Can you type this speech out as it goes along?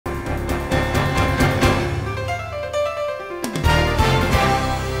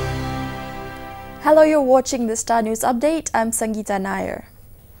Hello, you're watching the Star News Update. I'm Sangeetha Nair.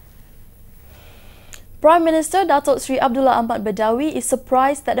 Prime Minister Datuk Sri Abdullah Ahmad Badawi is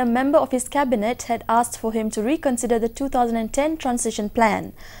surprised that a member of his cabinet had asked for him to reconsider the 2010 transition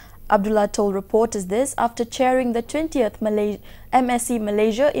plan. Abdullah told reporters this after chairing the 20th MSC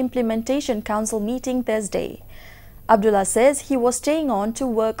Malaysia Implementation Council meeting Thursday. Abdullah says he was staying on to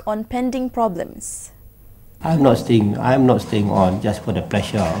work on pending problems. I'm not staying on just for the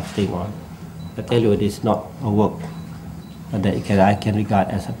pleasure of staying on. I tell you, it is not a work that I can regard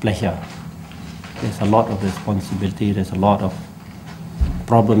as a pleasure. There's a lot of responsibility, there's a lot of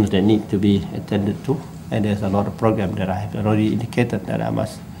problems that need to be attended to, and there's a lot of programs that I have already indicated that I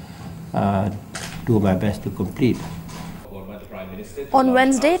must do my best to complete. On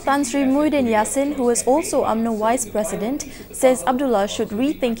Wednesday, Tan Sri Muhyiddin Yassin, who is also UMNO Vice President, says Abdullah should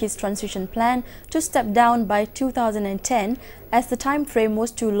rethink his transition plan to step down by 2010 as the time frame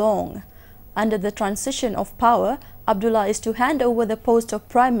was too long. Under the transition of power, Abdullah is to hand over the post of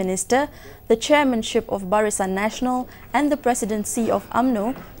Prime Minister, the chairmanship of Barisan Nasional and the presidency of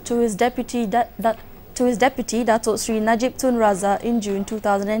UMNO to his deputy Datuk Sri Najib Tun Razak in June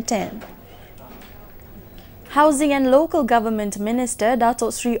 2010. Housing and Local Government Minister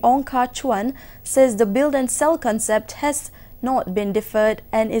Datuk Sri Chuan says the build and sell concept has not been deferred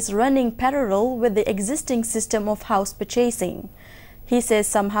and is running parallel with the existing system of house purchasing. He says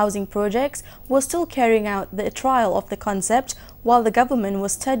some housing projects were still carrying out the trial of the concept while the government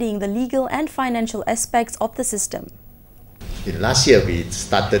was studying the legal and financial aspects of the system. In last year, we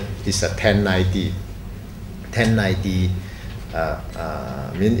started this 1090. 1090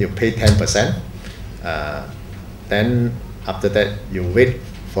 means you pay 10%. Then after that, you wait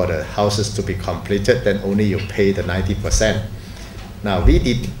for the houses to be completed. Then only you pay the 90%. Now we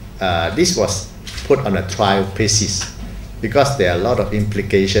did. This was put on a trial basis, because there are a lot of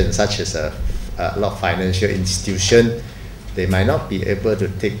implications, such as a lot of financial institutions, they might not be able to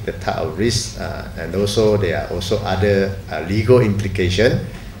take the type of risk, and also there are also other legal implications.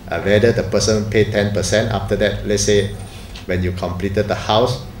 Whether the person pay 10%, after that, let's say when you completed the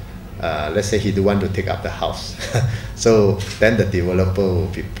house, let's say he don't want to take up the house, so then the developer will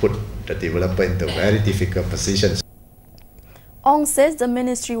be put into a very difficult position. Ong says the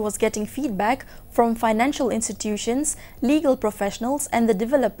ministry was getting feedback from financial institutions, legal professionals and the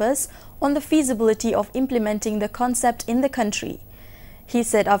developers on the feasibility of implementing the concept in the country. He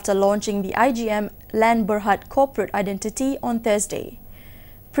said after launching the IGM Land Berhad corporate identity on Thursday.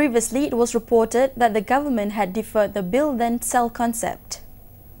 Previously, it was reported that the government had deferred the build then sell concept.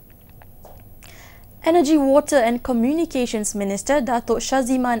 Energy, Water and Communications Minister Datuk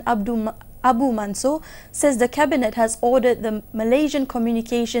Shaziman Abu Mansur says the Cabinet has ordered the Malaysian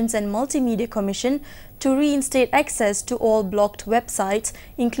Communications and Multimedia Commission to reinstate access to all blocked websites,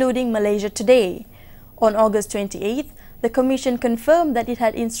 including Malaysia Today. On August 28th, the Commission confirmed that it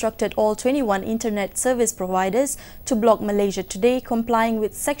had instructed all 21 internet service providers to block Malaysia Today, complying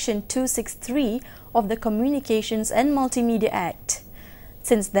with Section 263 of the Communications and Multimedia Act.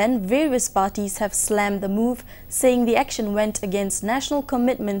 Since then, various parties have slammed the move, saying the action went against national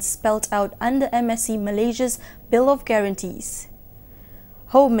commitments spelt out under MSC Malaysia's Bill of Guarantees.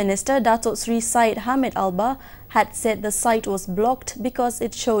 Home Minister Datuk Sri Syed Hamid Alba had said the site was blocked because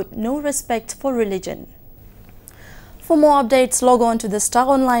it showed no respect for religion. For more updates, log on to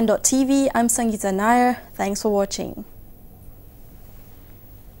thestaronline.tv. I'm Sangeetha Nair. Thanks for watching.